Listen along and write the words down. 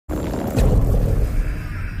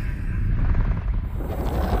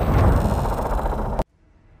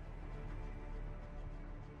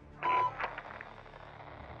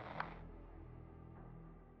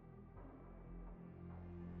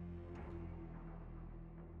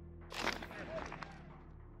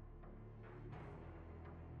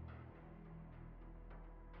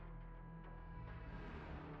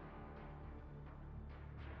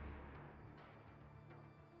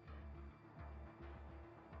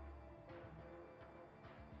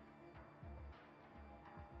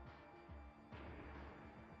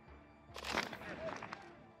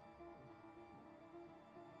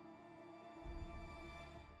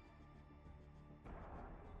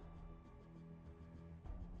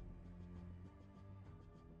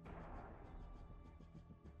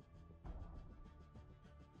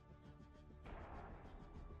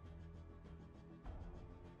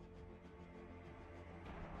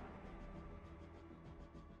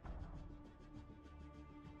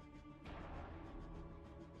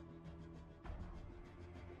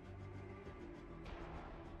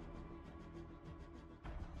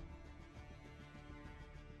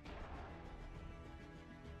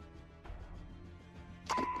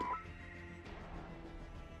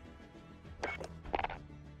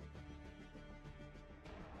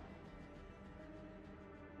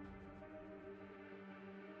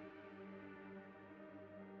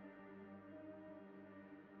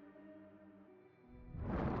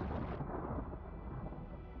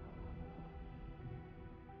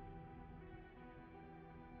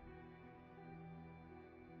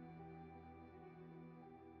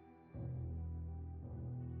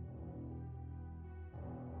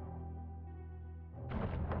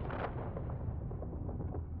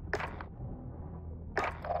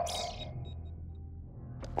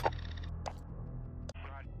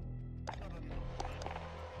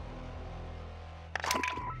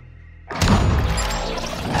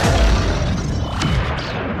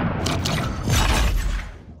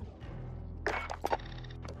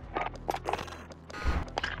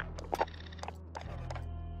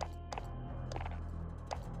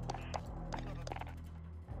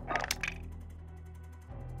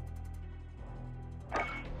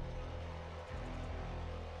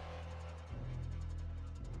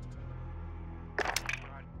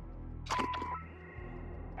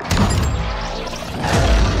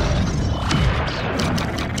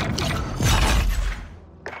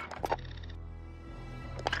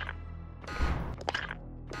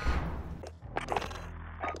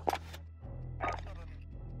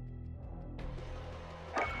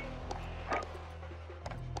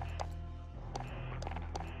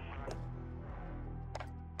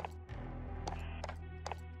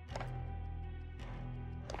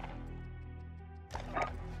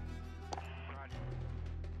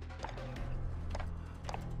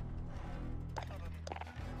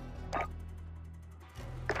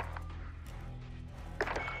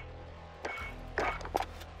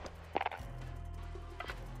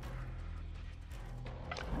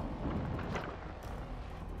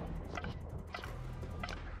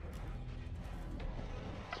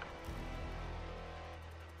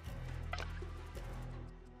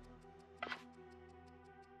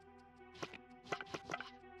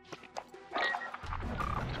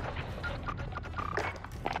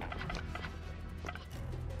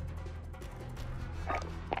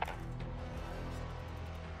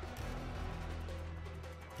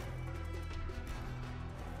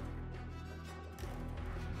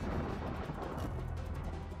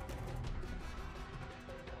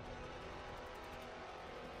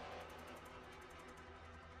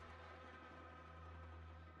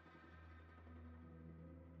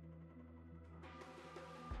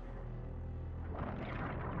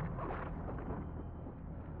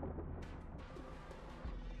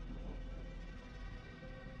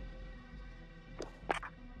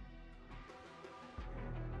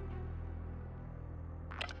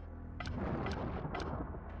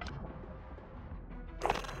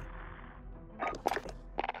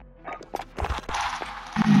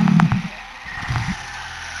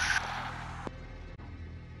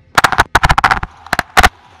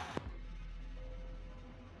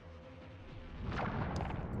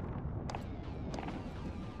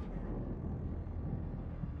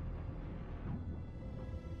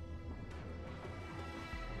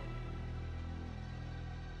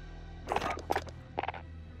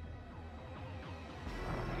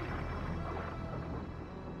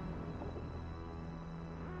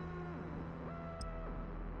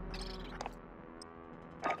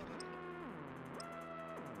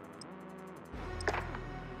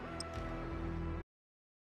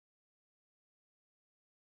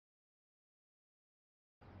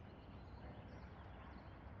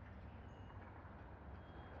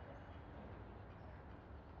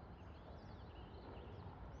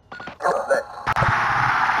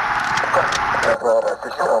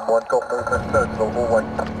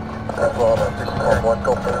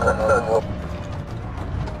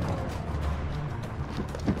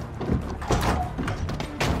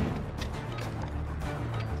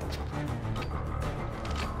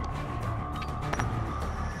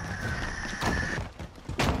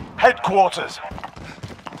Headquarters.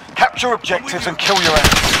 Capture objectives and kill your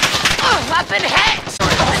enemies. Oh, I've been hit!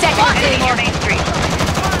 Second Claymore. Main Street.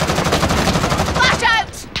 Flash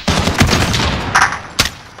out!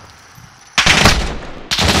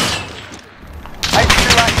 HQ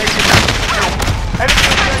active. Enemy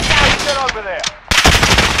get over there.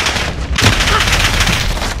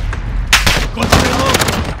 Got to reload.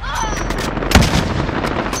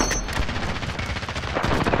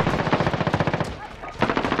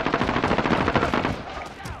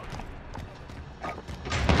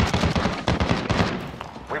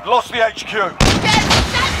 We've lost the HQ.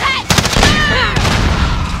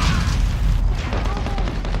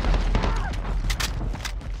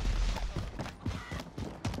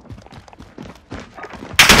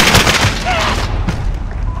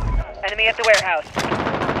 Enemy at the warehouse.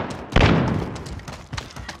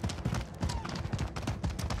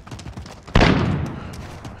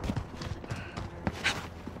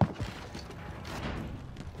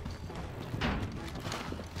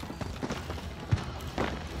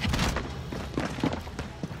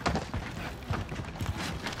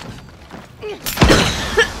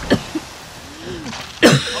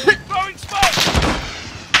 Throwing smoke!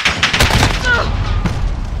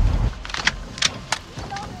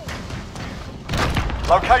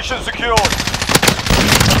 Location secured.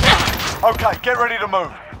 Okay, get ready to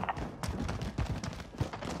move.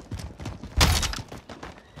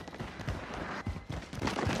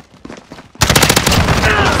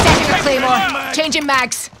 Setting a Claymore. Changing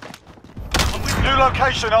mags. New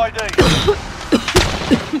location ID.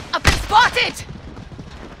 I've been spotted!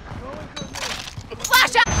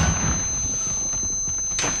 Flash out!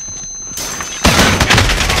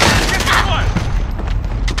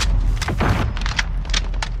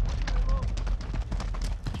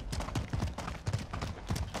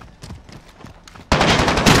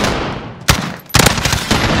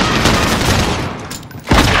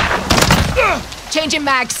 Changing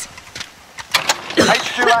mags.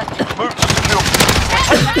 HQ active. Move to secure.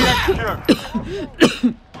 HQ.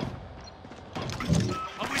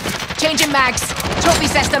 Changing mags. Trophy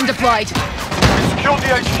system deployed. Secure the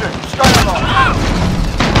HQ. Stay alive.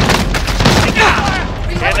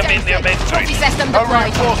 Enemy in the main Trophy street. system No deployed.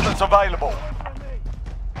 reinforcements available.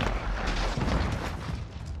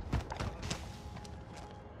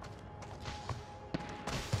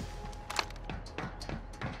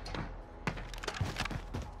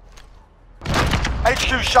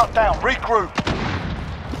 HQ shut down. Regroup.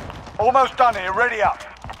 Almost done here. Ready up.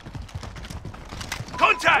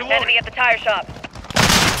 Contact! Enemy at the tire shop.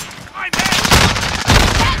 I'm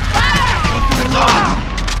Reloading.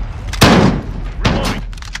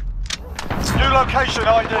 New location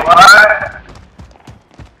ID.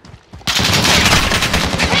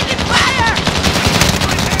 Taking fire!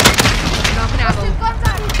 Dropping ammo.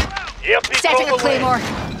 Yep, he's Setting a on the way. Claymore.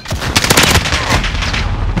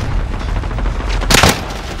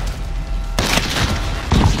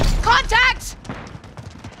 Contact!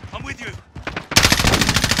 I'm with you.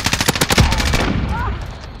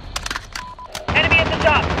 Enemy at the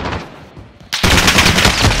shop.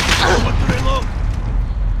 Got to reload.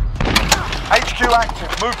 HQ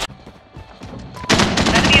active. Move.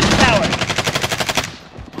 Enemy at the tower.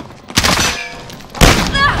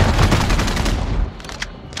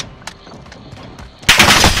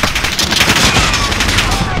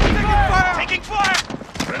 Taking fire!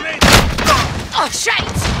 Grenade! Oh,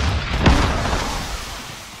 shite!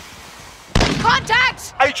 Contact!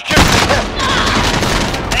 HQ.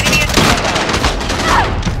 Enemy at the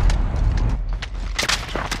tower.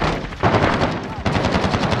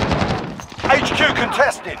 HQ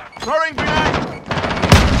contested. Throwing grenade!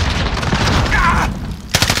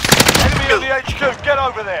 Enemy in the HQ. Get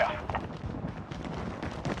over there.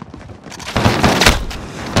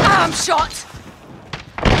 I'm shot!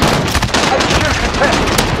 HQ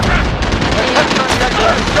contested. They're capturing the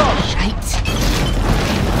HQ. Done. Shite.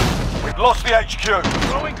 We've lost the HQ.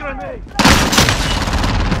 Throwing grenade!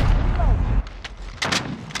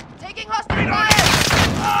 Taking hostile fire!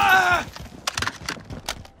 Ah!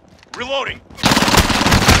 Reloading!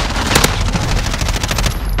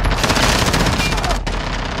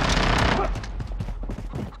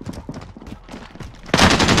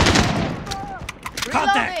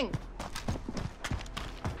 Reloading!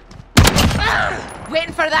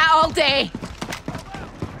 Waiting for that all day.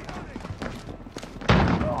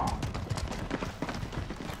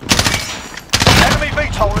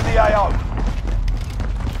 foxhole in the AO.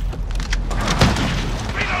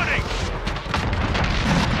 Reloading!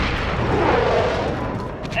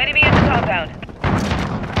 Enemy in the compound.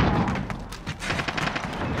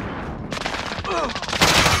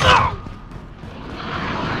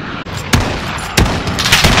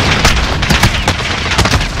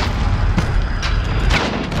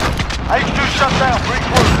 HQ shut down.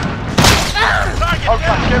 Regroup.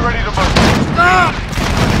 Okay, get ready to move.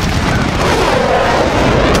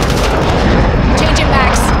 Changing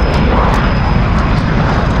max.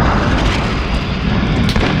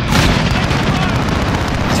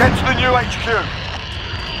 Get to the new HQ.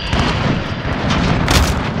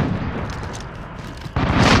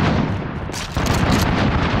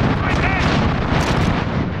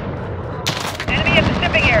 Enemy at the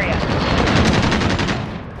shipping area.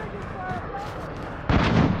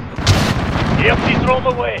 EFC thrown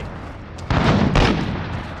away.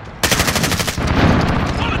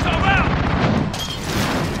 Molotov out!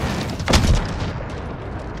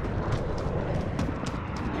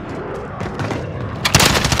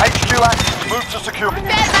 HQ active. Move to secure.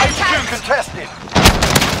 HQ contested.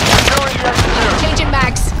 Securing the HQ. Changing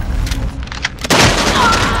max.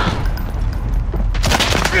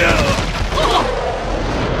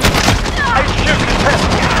 HQ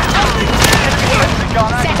contested. Enemy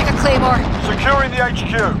gun active. Setting a claymore. Securing the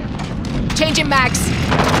HQ. Changing max.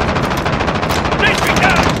 Sentry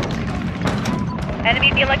down! Enemy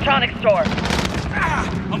at the electronics store.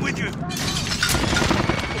 I'm with you.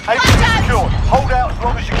 HQ secured. Hold out as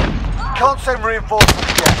long as you can. Can't send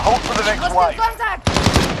reinforcements yet. Hold for the next wave.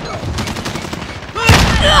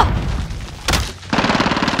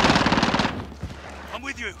 I'm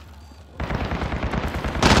with you.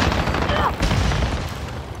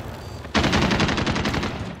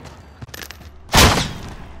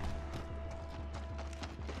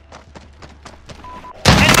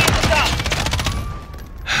 Enemy at the top.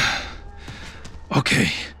 Okay.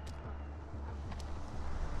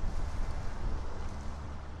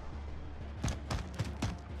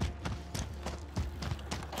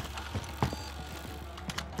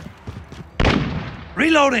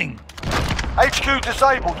 Reloading! HQ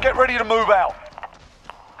disabled. Get ready to move out.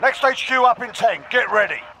 Next HQ up in 10. Get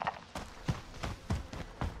ready.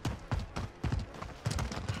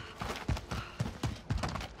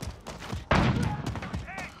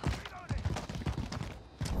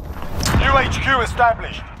 New HQ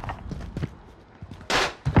established.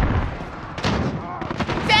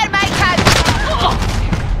 Thermite out.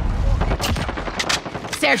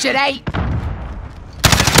 Serge at 8.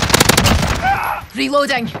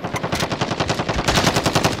 Reloading.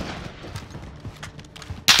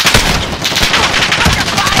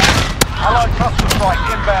 Allied cluster strike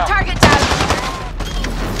inbound. Target down.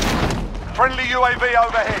 Friendly UAV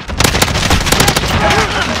overhead.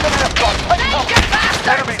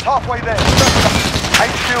 Enemies halfway there.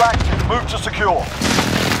 HQ active. Move to secure.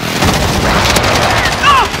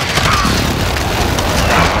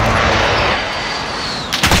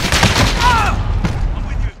 I'm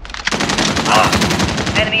with you.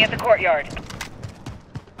 Enemy at the courtyard.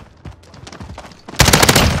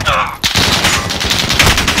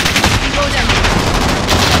 Reloading.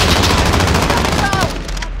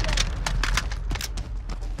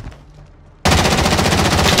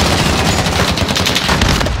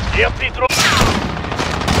 EFC thrown.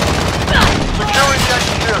 Securing the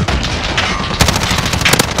HQ.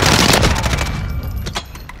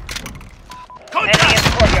 Enemy at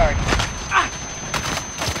the courtyard.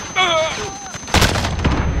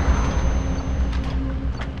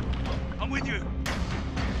 I'm with you.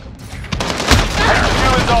 HQ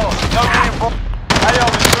is on. No reinforcement. AO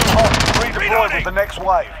is too hot. Redeploy with the next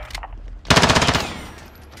wave.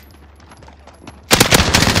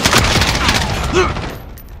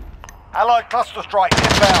 Allied cluster strike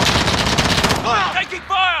inbound. Taking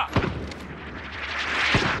fire!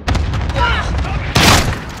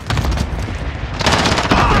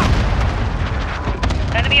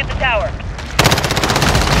 Enemy at the tower.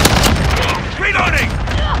 Reloading!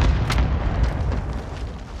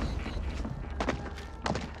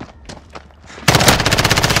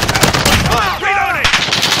 Reloading!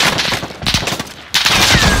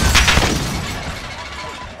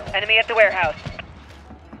 Enemy at the warehouse.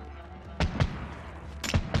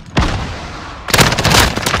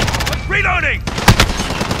 Reloading!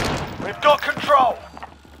 We've got control.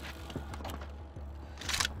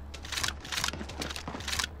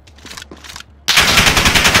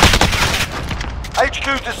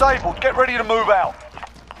 HQ disabled. Get ready to move out.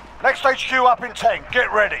 Next HQ up in 10.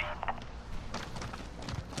 Get ready.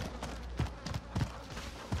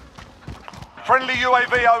 Friendly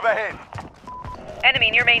UAV overhead.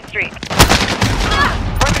 Enemy near Main Street.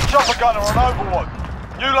 Friendly chopper gunner on Overwood.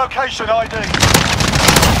 New location ID.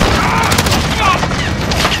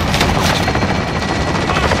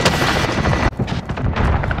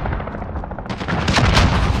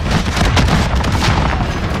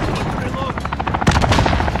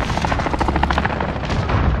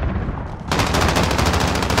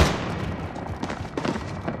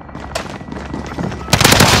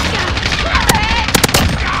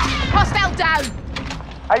 Hostile down!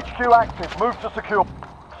 HQ active. Move to secure.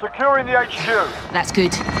 Securing the HQ. That's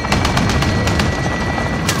good.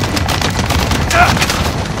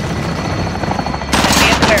 Enemy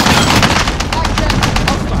at the warehouse.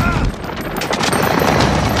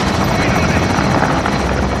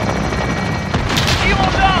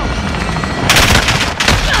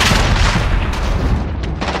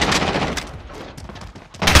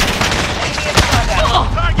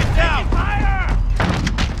 Target down! Fire!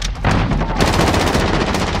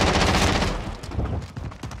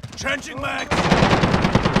 Changing mag!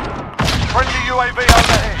 Friendly UAV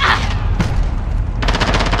overhead.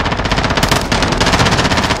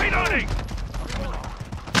 Reloading!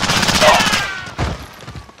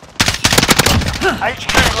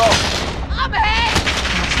 HQ lost. I'm hit!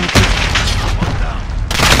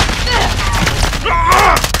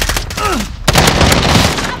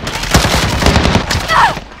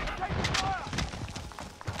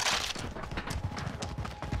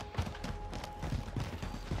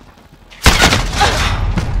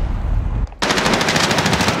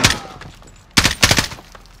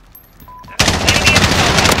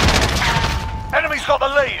 Enemy's got the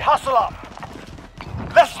lead. Hustle up.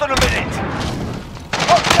 Less than a minute.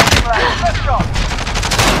 Hot second round. Let's go.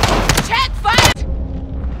 Check fire!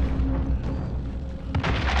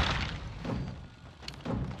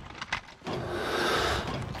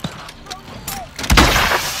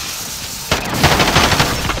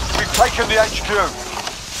 We've taken the HQ.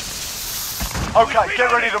 Okay, get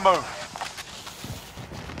ready to move.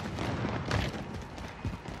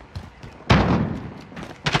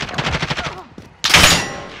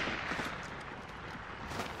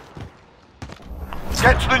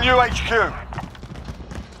 Get to the new HQ.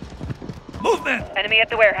 Movement! Enemy at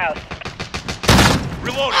the warehouse.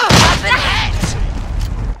 Reloading! I've been hit!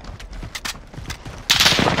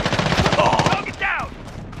 Target down!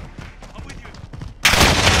 I'm with you.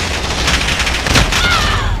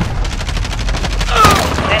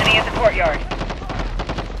 Enemy in the courtyard.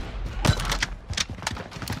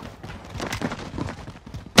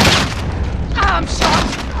 I'm shot!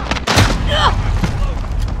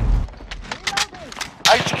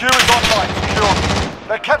 HQ is online. Secure.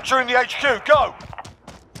 They're capturing the HQ. Go.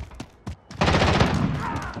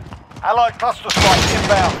 Allied cluster strike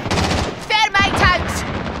inbound. Thermite out!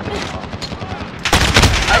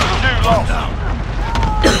 HQ lost.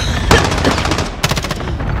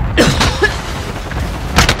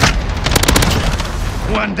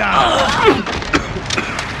 One down!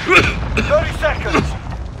 30 seconds.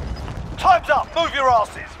 Time's up. Move your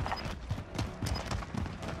asses.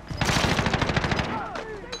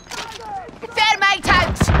 Thermite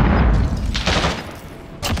out!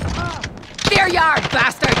 Clear yard,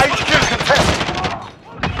 bastard! HQ contested.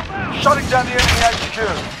 Shutting down the enemy HQ.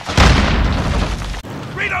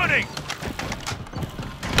 Reloading!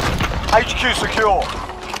 HQ secure.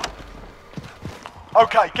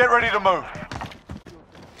 Okay, get ready to move.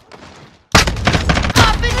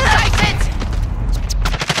 I've been sighted!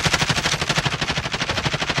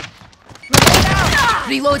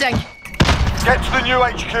 Reloading! Get to the new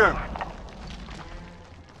HQ.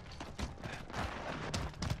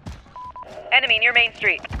 Enemy near Main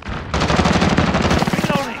Street.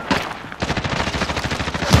 Reloading!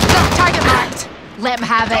 Target marked! Let him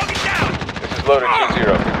have it. Target down! This is Loader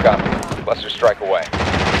 2-0. Good copy. Cluster strike away.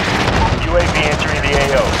 UAV entering the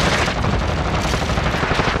AO.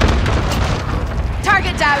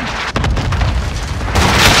 Target down!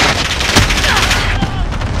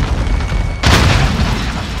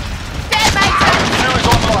 Thermite out! HQ is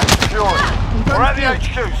online. Secure it. We're at the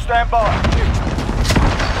HQ. Stand by.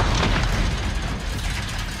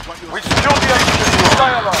 We secured the HQ.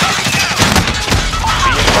 Stay alive.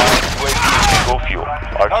 Go fuel. No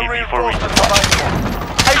RTB for reinforcements available.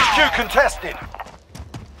 HQ contested.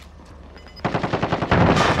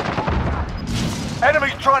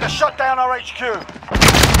 Enemies trying to shut down our HQ.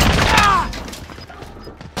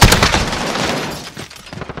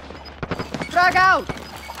 Drag out!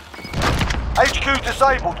 HQ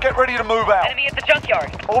disabled. Get ready to move out. Enemy at the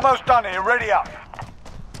junkyard. Almost done here. Ready up.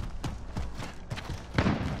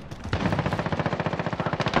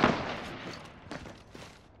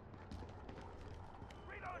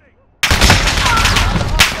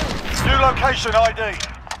 location ID.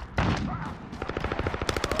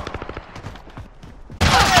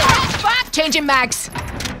 Changing mags.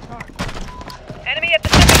 Enemy at the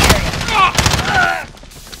second area.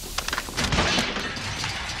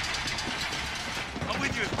 I'm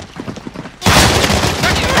with you.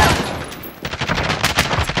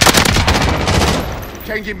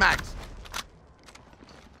 Changing mags.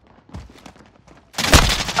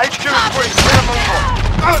 HQ is free. Clear move on.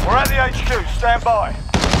 We're at the HQ. Stand by.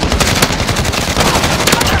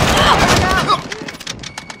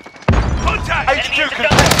 Contact! HQ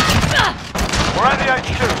confirmed. We're at the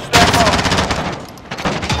HQ. Stand by.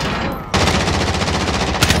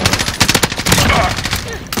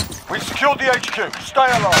 We secured the HQ. Stay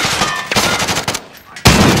alive.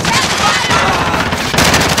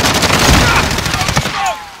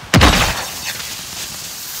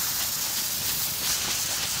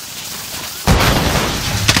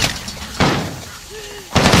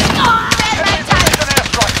 It's an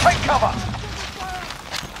airstrike. Take cover.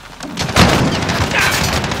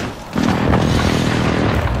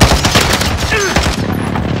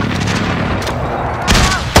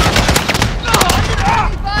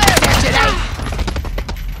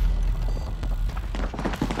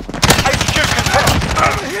 HQ confirmed.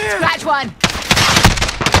 Scratch one.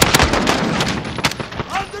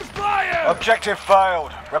 Under fire! Objective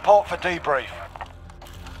failed. Report for debrief.